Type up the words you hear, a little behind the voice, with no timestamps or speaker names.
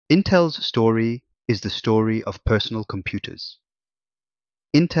Intel's story is the story of personal computers.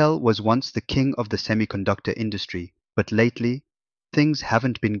 Intel was once the king of the semiconductor industry, but lately, things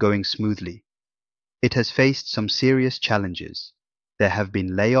haven't been going smoothly. It has faced some serious challenges. There have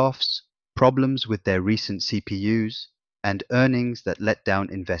been layoffs, problems with their recent CPUs, and earnings that let down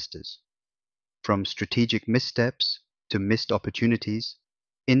investors. From strategic missteps to missed opportunities,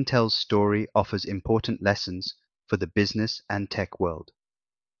 Intel's story offers important lessons for the business and tech world.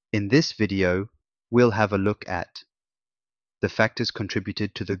 In this video, we'll have a look at the factors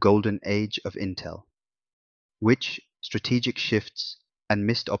contributed to the golden age of Intel, which strategic shifts and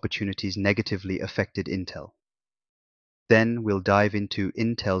missed opportunities negatively affected Intel. Then we'll dive into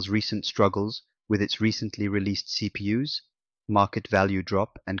Intel's recent struggles with its recently released CPUs, market value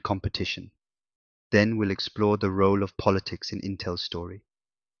drop, and competition. Then we'll explore the role of politics in Intel's story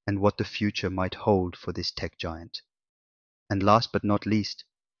and what the future might hold for this tech giant. And last but not least,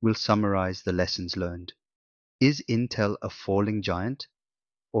 we'll summarize the lessons learned. Is Intel a falling giant,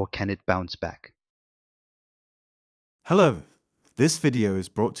 or can it bounce back? Hello, this video is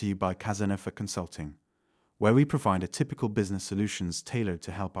brought to you by Kazanofa Consulting, where we provide a typical business solutions tailored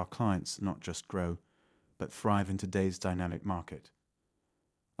to help our clients not just grow, but thrive in today's dynamic market.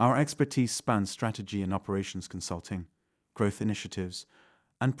 Our expertise spans strategy and operations consulting, growth initiatives,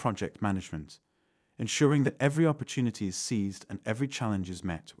 and project management, ensuring that every opportunity is seized and every challenge is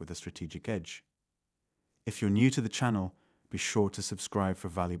met with a strategic edge. If you're new to the channel, be sure to subscribe for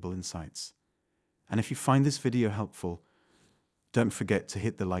valuable insights. And if you find this video helpful, don't forget to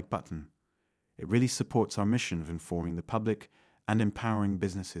hit the like button. It really supports our mission of informing the public and empowering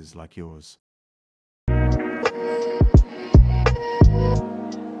businesses like yours.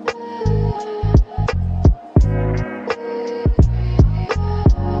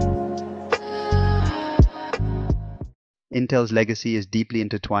 Intel's legacy is deeply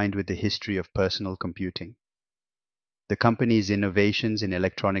intertwined with the history of personal computing. The company's innovations in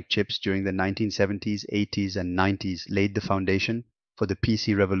electronic chips during the 1970s, 80s, and 90s laid the foundation for the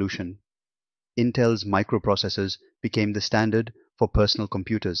PC revolution. Intel's microprocessors became the standard for personal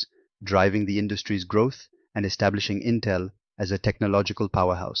computers, driving the industry's growth and establishing Intel as a technological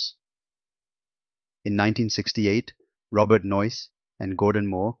powerhouse. In 1968, Robert Noyce and Gordon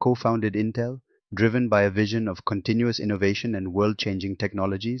Moore co-founded Intel, driven by a vision of continuous innovation and world-changing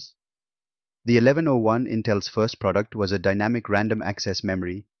technologies. The 1101, Intel's first product, was a dynamic random access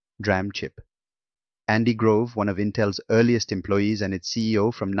memory (DRAM) chip. Andy Grove, one of Intel's earliest employees and its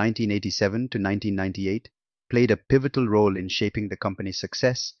CEO from 1987 to 1998, played a pivotal role in shaping the company's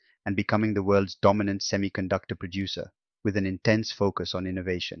success and becoming the world's dominant semiconductor producer, with an intense focus on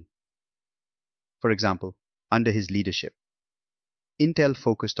innovation. For example, under his leadership, Intel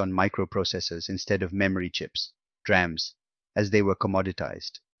focused on microprocessors instead of memory chips, DRAMs, as they were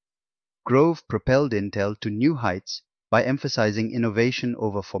commoditized. Grove propelled Intel to new heights by emphasizing innovation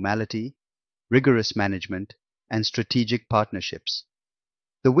over formality, rigorous management, and strategic partnerships.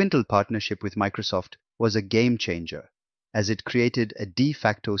 The Wintel partnership with Microsoft was a game changer, as it created a de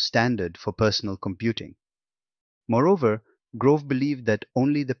facto standard for personal computing. Moreover, Grove believed that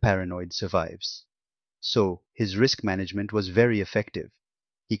only the paranoid survives. So, his risk management was very effective.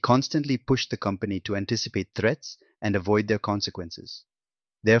 He constantly pushed the company to anticipate threats and avoid their consequences.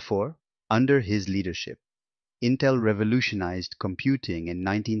 Therefore, under his leadership, Intel revolutionized computing in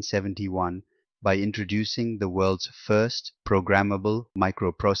 1971 by introducing the world's first programmable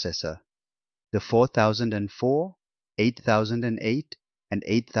microprocessor. The 4004, 8008, and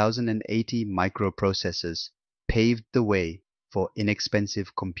 8080 microprocessors paved the way for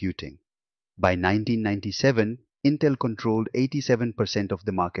inexpensive computing. By 1997, Intel controlled 87% of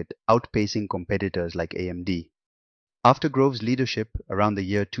the market, outpacing competitors like AMD. After Grove's leadership, around the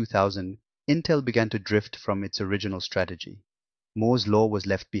year 2000, Intel began to drift from its original strategy. Moore's Law was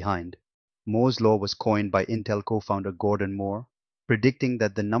left behind. Moore's Law was coined by Intel co-founder Gordon Moore, predicting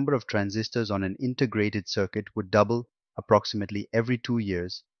that the number of transistors on an integrated circuit would double approximately every 2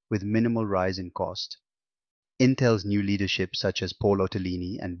 years with minimal rise in cost. Intel's new leadership, such as Paul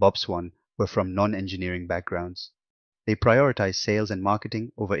Otellini and Bob Swan, were from non-engineering backgrounds. They prioritized sales and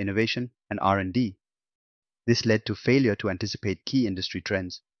marketing over innovation and R&D. This led to failure to anticipate key industry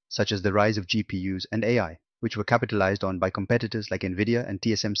trends, such as the rise of GPUs and AI, which were capitalized on by competitors like Nvidia and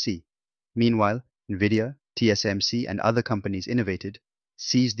TSMC. Meanwhile, Nvidia, TSMC, and other companies innovated,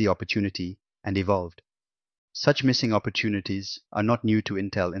 seized the opportunity, and evolved. Such missing opportunities are not new to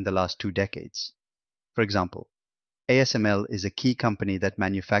Intel in the last 2 decades. For example, ASML is a key company that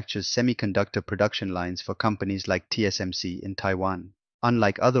manufactures semiconductor production lines for companies like TSMC in Taiwan.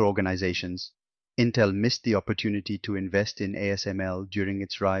 Unlike other organizations, Intel missed the opportunity to invest in ASML during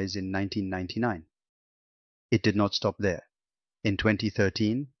its rise in 1999. It did not stop there. In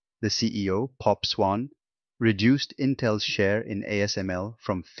 2013, the CEO, Pop Swan, reduced Intel's share in ASML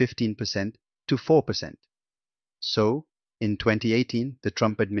from 15% to 4%. So, in 2018, the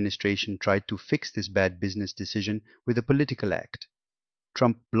Trump administration tried to fix this bad business decision with a political act.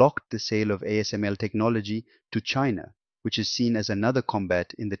 Trump blocked the sale of ASML technology to China, which is seen as another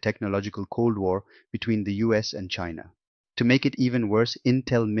combat in the technological Cold War between the US and China. To make it even worse,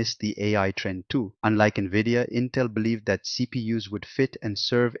 Intel missed the AI trend too. Unlike Nvidia, Intel believed that CPUs would fit and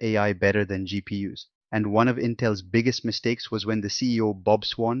serve AI better than GPUs. And one of Intel's biggest mistakes was when the CEO, Bob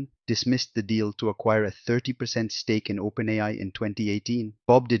Swan, dismissed the deal to acquire a 30% stake in OpenAI in 2018.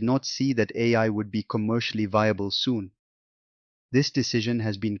 Bob did not see that AI would be commercially viable soon. This decision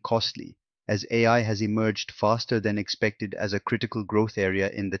has been costly, as AI has emerged faster than expected as a critical growth area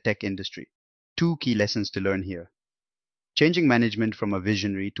in the tech industry. Two key lessons to learn here. Changing management from a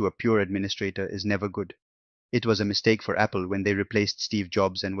visionary to a pure administrator is never good. It was a mistake for Apple when they replaced Steve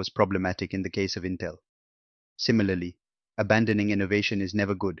Jobs and was problematic in the case of Intel. Similarly, abandoning innovation is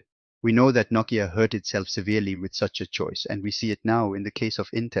never good. We know that Nokia hurt itself severely with such a choice, and we see it now in the case of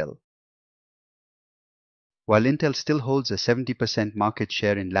Intel. While Intel still holds a 70% market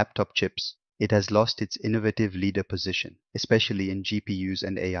share in laptop chips, it has lost its innovative leader position, especially in GPUs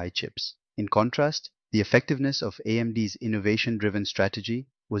and AI chips. In contrast, the effectiveness of AMD's innovation-driven strategy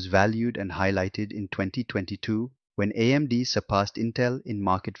was valued and highlighted in 2022 when AMD surpassed Intel in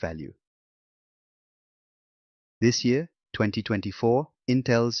market value. This year, 2024,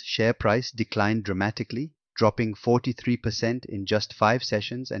 Intel's share price declined dramatically, dropping 43% in just 5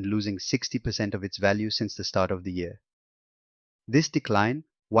 sessions and losing 60% of its value since the start of the year. This decline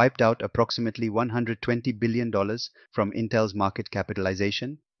wiped out approximately $120 billion from Intel's market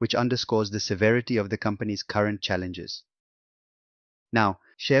capitalization, which underscores the severity of the company's current challenges. Now,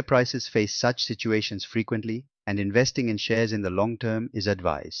 share prices face such situations frequently, and investing in shares in the long term is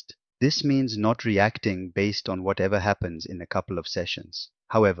advised. This means not reacting based on whatever happens in a couple of sessions.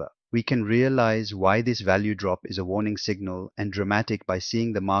 However, we can realize why this value drop is a warning signal and dramatic by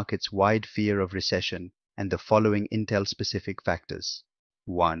seeing the market's wide fear of recession and the following Intel-specific factors.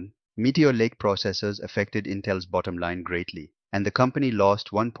 1. Meteor Lake processors affected Intel's bottom line greatly, and the company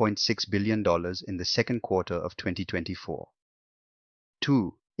lost $1.6 billion in the second quarter of 2024.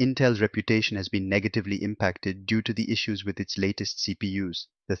 2. Intel's reputation has been negatively impacted due to the issues with its latest CPUs,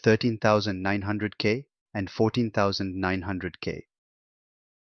 the 13900K and 14900K.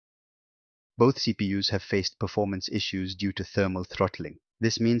 Both CPUs have faced performance issues due to thermal throttling.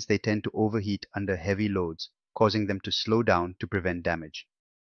 This means they tend to overheat under heavy loads, causing them to slow down to prevent damage.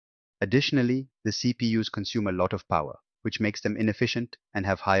 Additionally, the CPUs consume a lot of power, which makes them inefficient and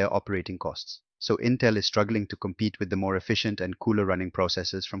have higher operating costs. So Intel is struggling to compete with the more efficient and cooler running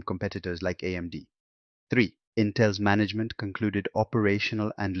processors from competitors like AMD. 3. Intel's management concluded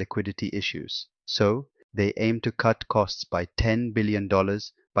operational and liquidity issues. So they aim to cut costs by $10 billion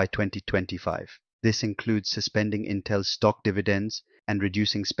by 2025. This includes suspending Intel's stock dividends and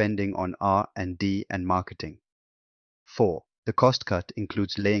reducing spending on R&D and marketing. 4. The cost cut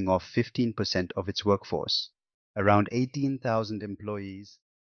includes laying off 15% of its workforce, around 18,000 employees.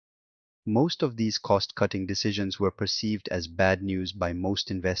 Most of these cost-cutting decisions were perceived as bad news by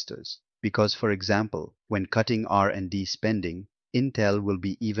most investors because, for example, when cutting R&D spending, Intel will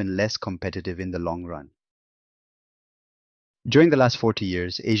be even less competitive in the long run. During the last 40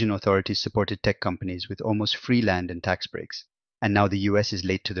 years, Asian authorities supported tech companies with almost free land and tax breaks, and now the US is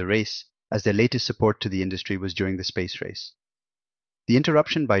late to the race, as their latest support to the industry was during the space race. The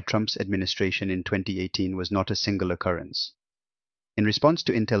interruption by Trump's administration in 2018 was not a single occurrence. In response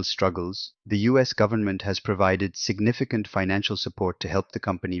to Intel's struggles, the US government has provided significant financial support to help the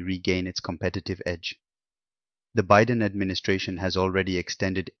company regain its competitive edge. The Biden administration has already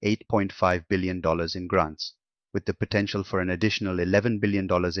extended $8.5 billion in grants, with the potential for an additional $11 billion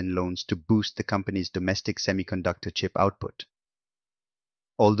in loans to boost the company's domestic semiconductor chip output.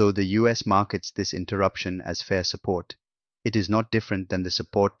 Although the US markets this interruption as fair support, it is not different than the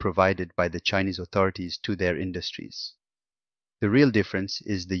support provided by the Chinese authorities to their industries. The real difference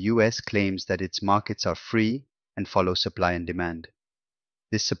is the US claims that its markets are free and follow supply and demand.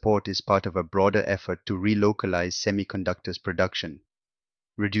 This support is part of a broader effort to relocalize semiconductors production,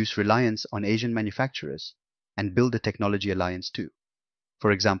 reduce reliance on Asian manufacturers, and build a technology alliance too.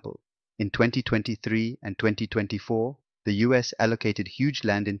 For example, in 2023 and 2024, the US allocated huge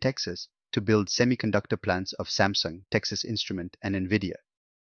land in Texas to build semiconductor plants of Samsung, Texas Instrument, and Nvidia.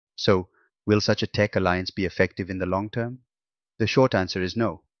 So, will such a tech alliance be effective in the long term? The short answer is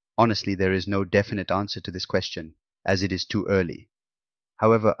no. Honestly, there is no definite answer to this question, as it is too early.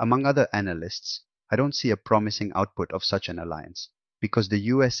 However, among other analysts, I don't see a promising output of such an alliance, because the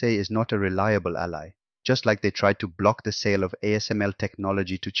USA is not a reliable ally, just like they tried to block the sale of ASML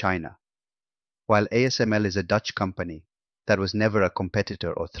technology to China. While ASML is a Dutch company, that was never a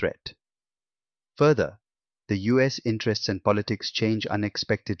competitor or threat. Further, the US interests and politics change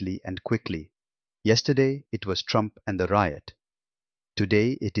unexpectedly and quickly. Yesterday, it was Trump and the riot.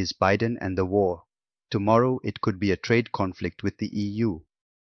 Today, it is Biden and the war. Tomorrow, it could be a trade conflict with the EU.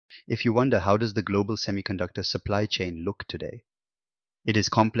 If you wonder how does the global semiconductor supply chain look today, it is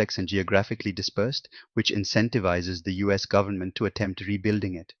complex and geographically dispersed, which incentivizes the US government to attempt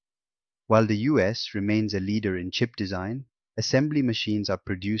rebuilding it. While the US remains a leader in chip design, assembly machines are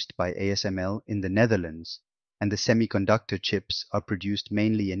produced by ASML in the Netherlands, and the semiconductor chips are produced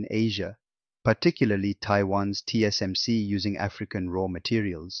mainly in Asia, particularly Taiwan's TSMC using African raw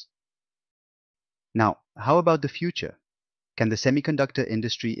materials. Now, how about the future? Can the semiconductor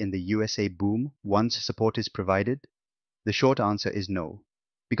industry in the USA boom once support is provided? The short answer is no,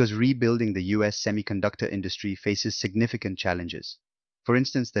 because rebuilding the US semiconductor industry faces significant challenges. For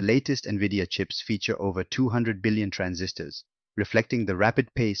instance, the latest Nvidia chips feature over 200 billion transistors, reflecting the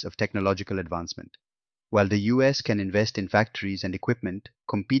rapid pace of technological advancement. While the US can invest in factories and equipment,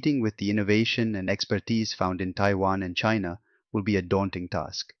 competing with the innovation and expertise found in Taiwan and China will be a daunting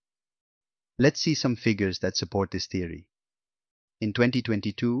task. Let's see some figures that support this theory. In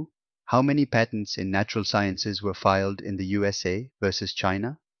 2022, how many patents in natural sciences were filed in the USA versus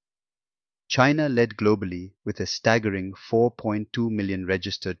China? China led globally with a staggering 4.2 million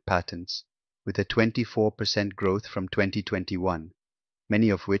registered patents, with a 24% growth from 2021, many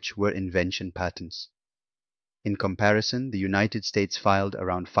of which were invention patents. In comparison, the United States filed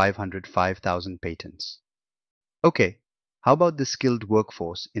around 505,000 patents. Okay, how about the skilled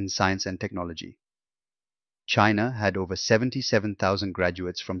workforce in science and technology? China had over 77,000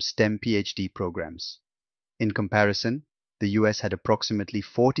 graduates from STEM PhD programs. In comparison, the US had approximately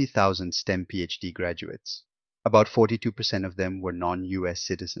 40,000 STEM PhD graduates. About 42% of them were non-US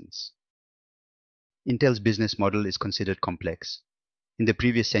citizens. Intel's business model is considered complex. In the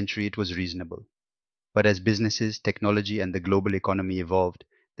previous century, it was reasonable. But as businesses, technology, and the global economy evolved,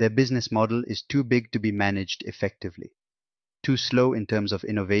 their business model is too big to be managed effectively, too slow in terms of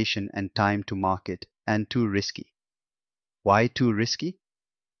innovation and time to market, and too risky. Why too risky?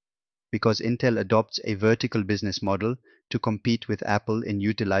 Because Intel adopts a vertical business model to compete with Apple in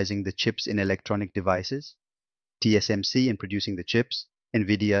utilizing the chips in electronic devices, TSMC in producing the chips,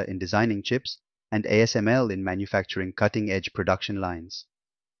 Nvidia in designing chips, and ASML in manufacturing cutting-edge production lines.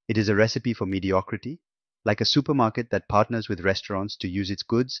 It is a recipe for mediocrity, like a supermarket that partners with restaurants to use its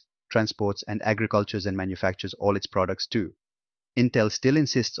goods, transports, and agricultures and manufactures all its products too. Intel still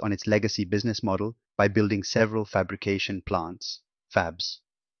insists on its legacy business model by building several fabrication plants, fabs.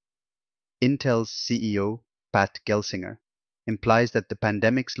 Intel's CEO, Pat Gelsinger, implies that the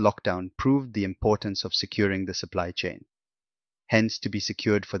pandemic's lockdown proved the importance of securing the supply chain, hence to be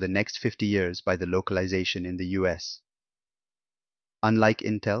secured for the next 50 years by the localization in the US. Unlike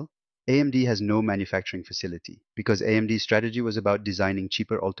Intel, AMD has no manufacturing facility because AMD's strategy was about designing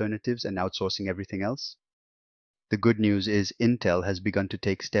cheaper alternatives and outsourcing everything else. The good news is Intel has begun to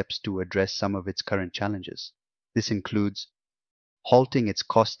take steps to address some of its current challenges. This includes halting its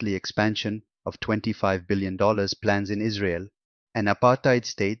costly expansion of $25 billion plans in Israel, an apartheid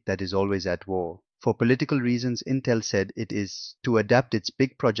state that is always at war. For political reasons, Intel said it is to adapt its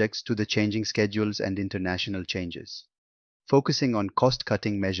big projects to the changing schedules and international changes. Focusing on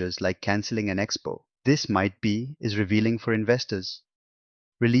cost-cutting measures like canceling an expo, this might be is revealing for investors.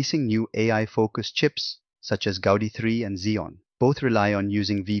 Releasing new AI-focused chips, such as Gaudi 3 and Xeon, both rely on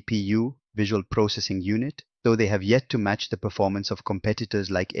using VPU, Visual Processing Unit, though they have yet to match the performance of competitors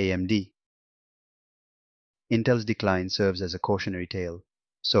like AMD. Intel's decline serves as a cautionary tale.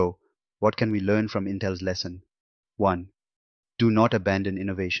 So, what can we learn from Intel's lesson? 1. Do not abandon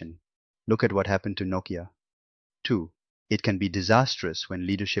innovation. Look at what happened to Nokia. 2. It can be disastrous when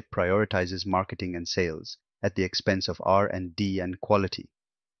leadership prioritizes marketing and sales at the expense of R&D and quality.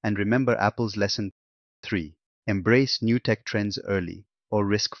 And remember Apple's lesson 3. Embrace new tech trends early or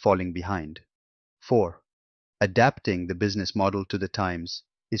risk falling behind. 4. Adapting the business model to the times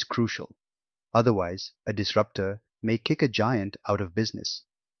is crucial. Otherwise, a disruptor may kick a giant out of business,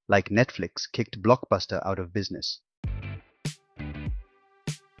 like Netflix kicked Blockbuster out of business.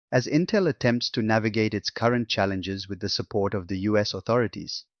 As Intel attempts to navigate its current challenges with the support of the US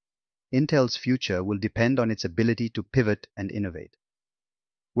authorities, Intel's future will depend on its ability to pivot and innovate.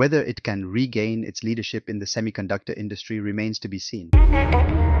 Whether it can regain its leadership in the semiconductor industry remains to be seen.